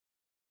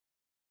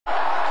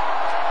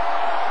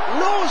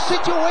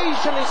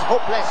situation is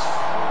hopeless.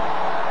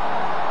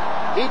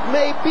 It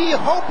may be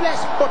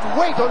hopeless, but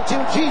wait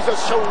until Jesus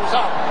shows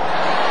up.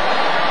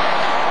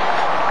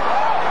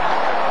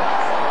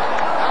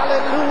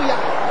 Hallelujah.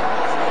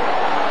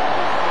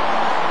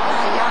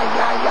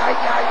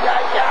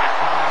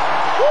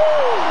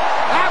 Woo!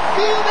 I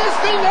feel this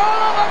thing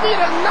all over me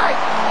tonight.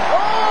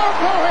 Oh,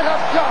 glory to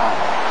God.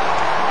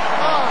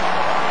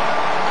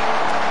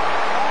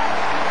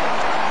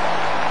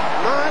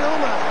 Man, oh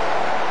man.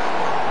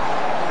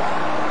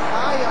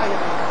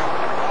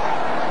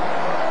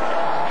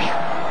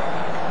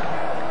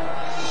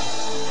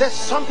 There's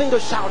something to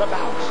shout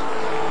about.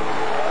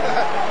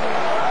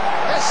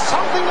 There's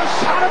something to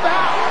shout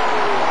about.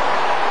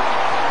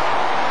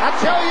 I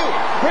tell you,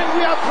 when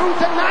we are through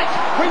tonight,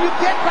 when you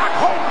get back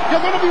home,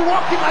 you're going to be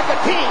walking like a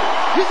king.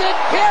 You say,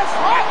 guess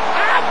what?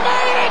 I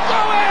made it,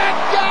 glory to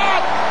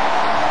God.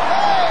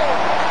 Hey.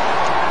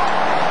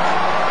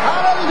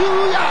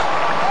 Hallelujah.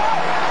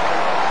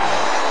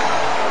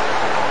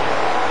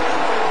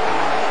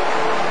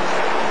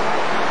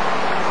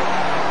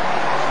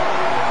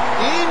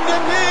 In the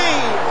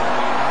name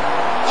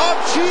of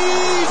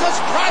Jesus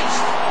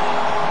Christ,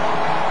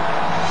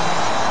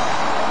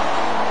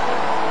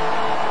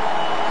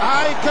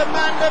 I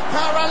command the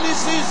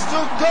paralysis to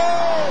go.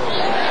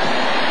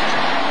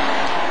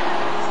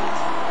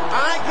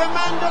 I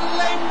command the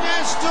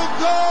lameness to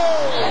go.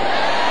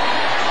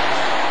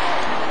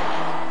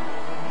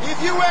 If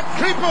you were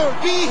crippled,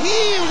 be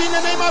healed in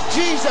the name of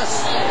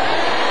Jesus.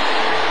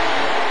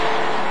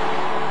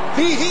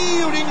 Be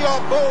healed in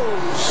your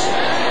bones.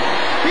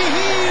 Be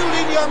healed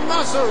in your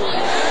muscles.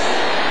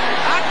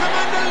 I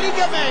command the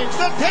ligaments,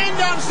 the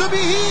tendons to be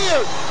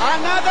healed.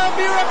 Another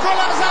miracle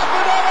has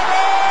happened over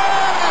there.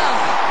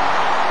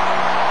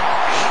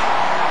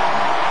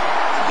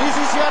 This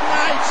is your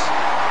night.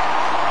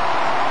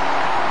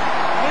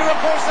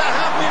 Miracles are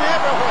happening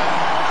everywhere.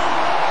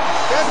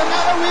 There's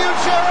another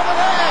wheelchair over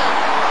there.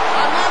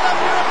 Another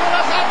miracle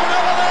has happened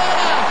over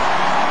there.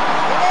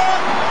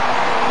 Look,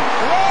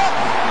 look,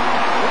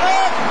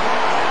 look.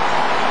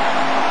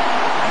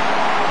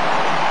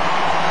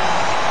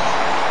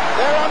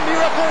 There are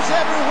miracles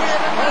everywhere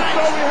tonight.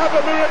 Pastor, we have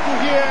a miracle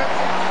here.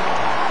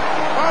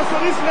 Pastor,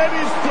 this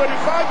lady is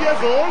 25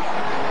 years old.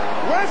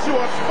 When she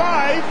was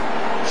 5,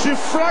 she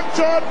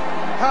fractured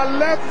her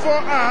left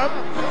forearm.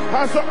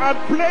 Pastor, and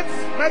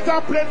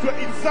metal plates were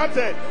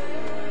inserted.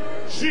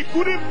 She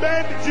couldn't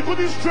bend, she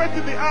couldn't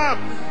straighten the arm.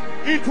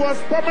 It was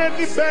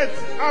permanently bent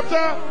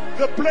after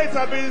the plates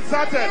had been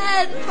inserted.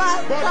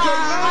 But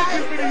tonight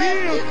she's been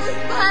healed.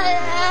 My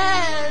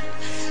head.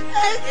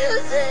 Thank you,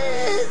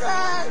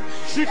 Jesus.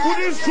 She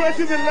couldn't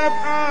straighten the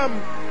left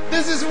arm.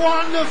 This is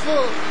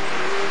wonderful.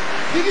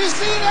 Did you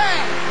see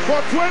that?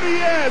 For 20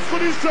 years,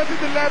 couldn't straighten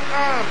the left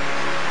arm.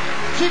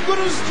 She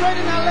couldn't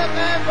straighten her left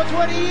arm for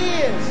 20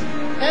 years.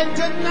 And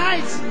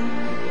tonight,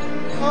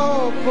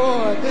 oh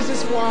boy, this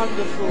is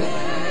wonderful.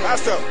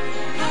 Pastor.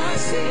 I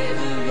see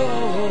the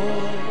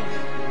Lord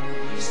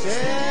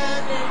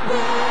standing where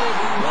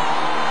you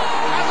are.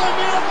 That's a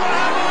miracle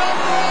happening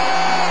up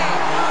there.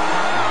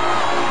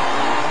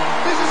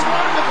 This is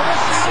wonderful.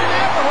 It's happening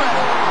everywhere.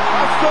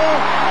 Pastor,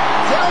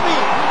 Tell me,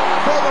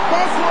 for the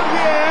first one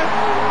here,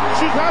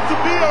 she had to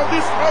be on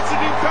this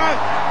oxygen tank.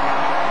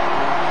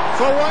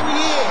 for 1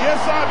 year. Yes,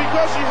 sir,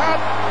 because she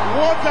had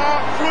water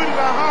fluid in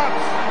her heart.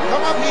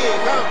 Come up here,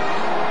 come.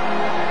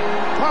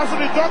 Pastor,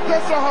 the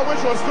doctor saw her when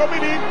she was coming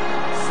in.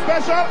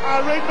 Special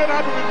arrangement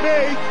had to be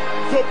made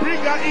to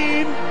bring her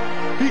in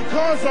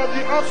because of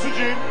the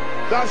oxygen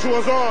that she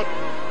was on.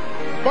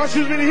 But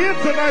she's been healed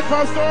tonight,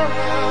 Pastor.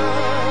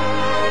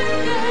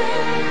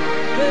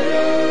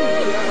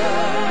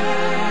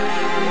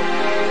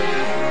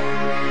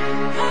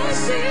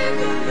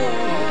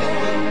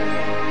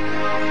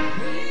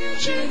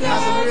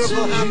 Has a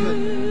miracle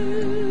happened?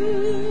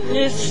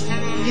 Yes.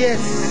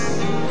 Yes.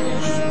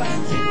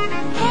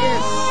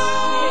 Yes.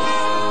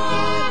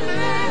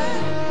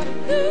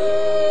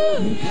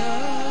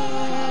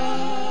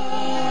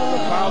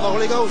 The power of the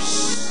Holy Ghost.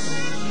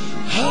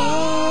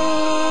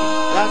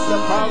 That's the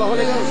power of the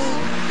Holy Ghost.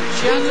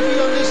 She has to be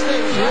on this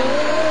thing.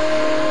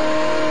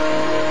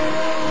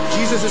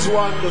 Jesus is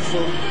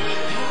wonderful.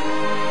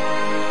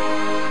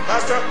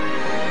 Pastor,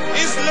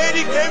 this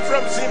lady came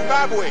from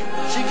Zimbabwe.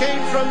 She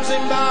came from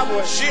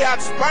Zimbabwe. She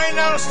had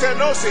spinal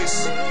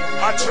stenosis,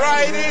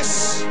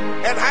 arthritis,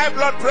 and high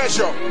blood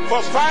pressure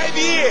for 5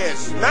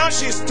 years. Now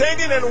she's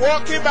standing and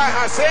walking by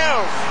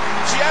herself.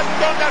 She hasn't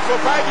done that for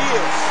 5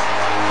 years.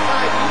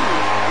 5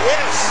 years.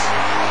 Yes.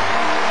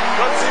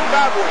 From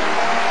Zimbabwe.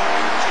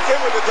 She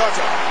came with a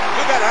daughter.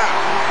 Look at her.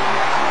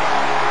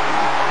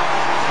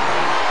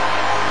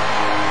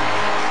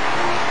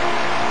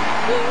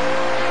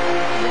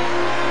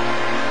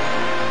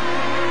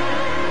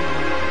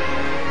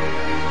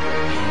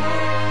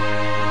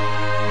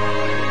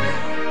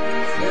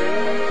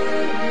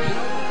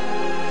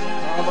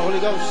 Of the Holy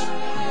Ghost.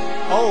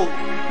 Oh.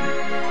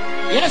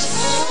 Yes.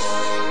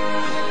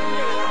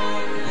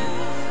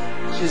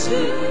 She's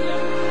healed.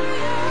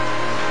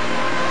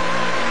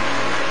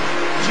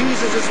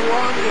 Jesus is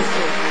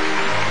wonderful.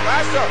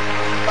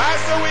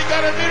 Pastor, we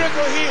got a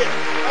miracle here.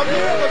 A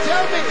miracle,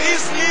 tell me.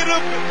 This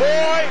little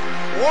boy,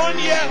 1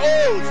 year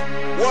old,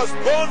 was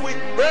born with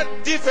birth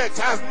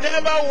defects, has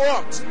never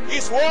walked.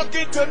 He's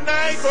walking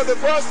tonight for the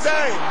first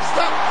time.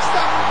 Stop.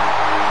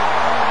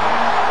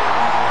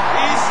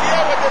 He's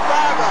here with the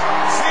Father.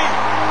 See,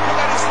 look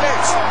at his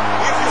legs.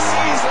 If you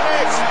see his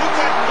legs, look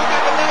at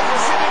the legs, you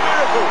see the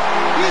miracle.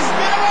 He's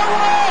never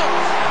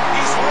walked.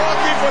 He's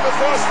walking for the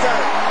first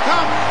time.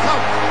 Come.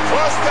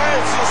 First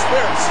time since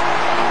birth.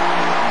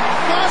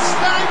 First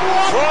time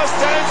walking. First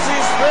time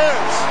since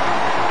birth.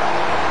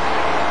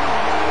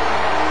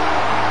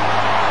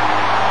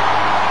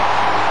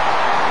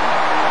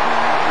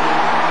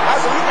 As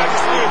you look at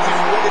his legs, if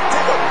you want to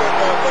take up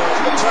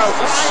the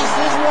trousers. Christ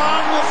is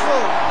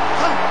wonderful.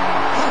 Come,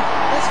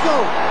 let's go.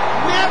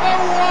 Never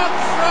walk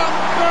from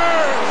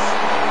birth.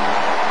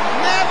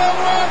 Never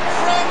walk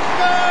from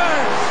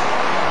birth.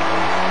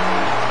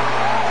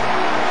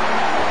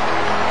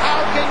 How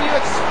can you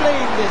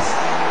explain this?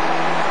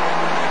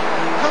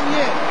 Come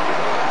here.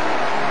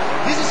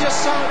 This is your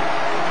son.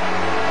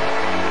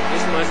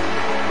 This must.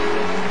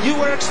 You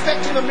were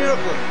expecting a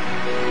miracle.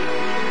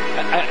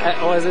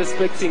 I was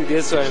expecting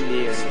this, so I'm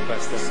here,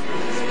 Pastor.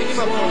 Pick him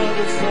up for me.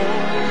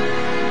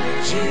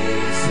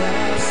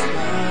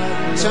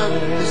 Turn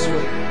this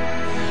way.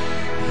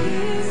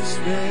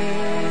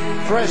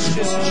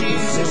 Precious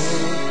Jesus.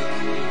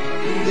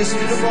 This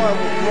little boy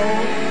will grow.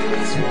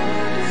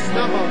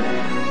 Come on.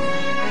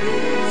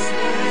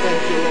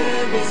 Thank you,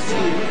 Lord.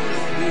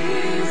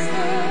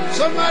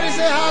 Somebody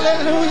say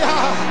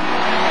hallelujah.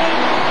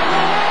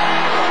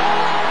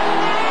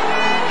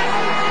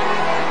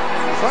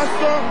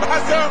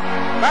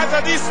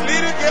 Pastor, this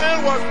little girl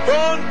was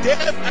born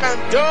deaf and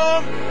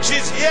dumb.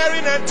 She's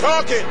hearing and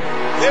talking.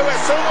 They were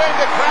somewhere in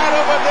the crowd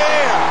over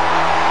there.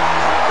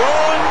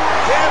 Born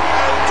deaf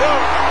and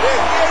dumb.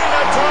 They're hearing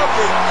and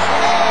talking.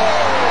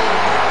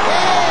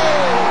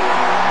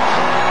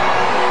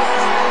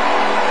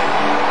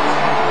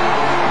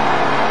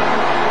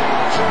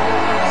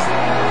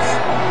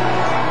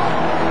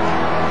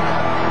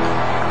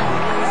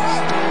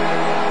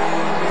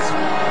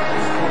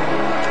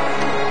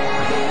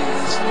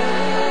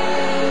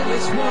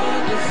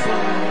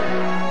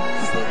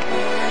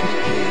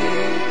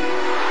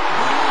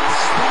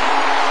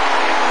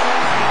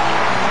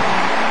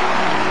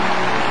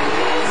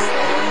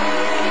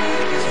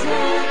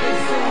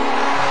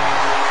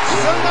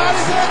 Somebody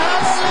say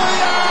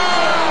hallelujah.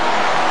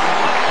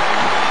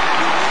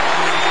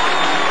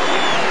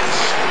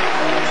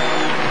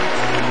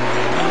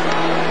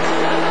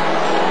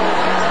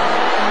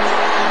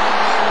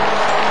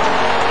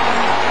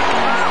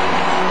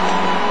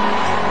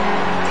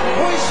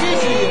 Who is she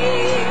to you?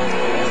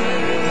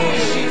 Who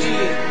is she to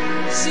you?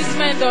 She's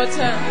my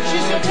daughter.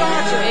 She's your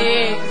daughter.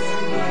 Yes.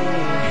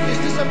 Is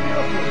this a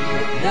miracle?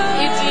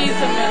 It is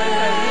a miracle.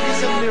 It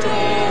is a miracle.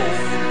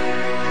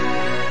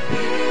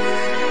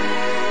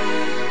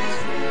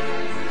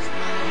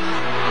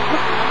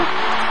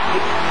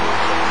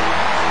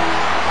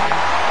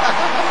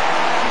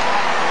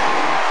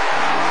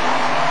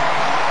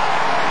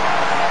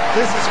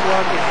 This is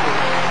wonderful.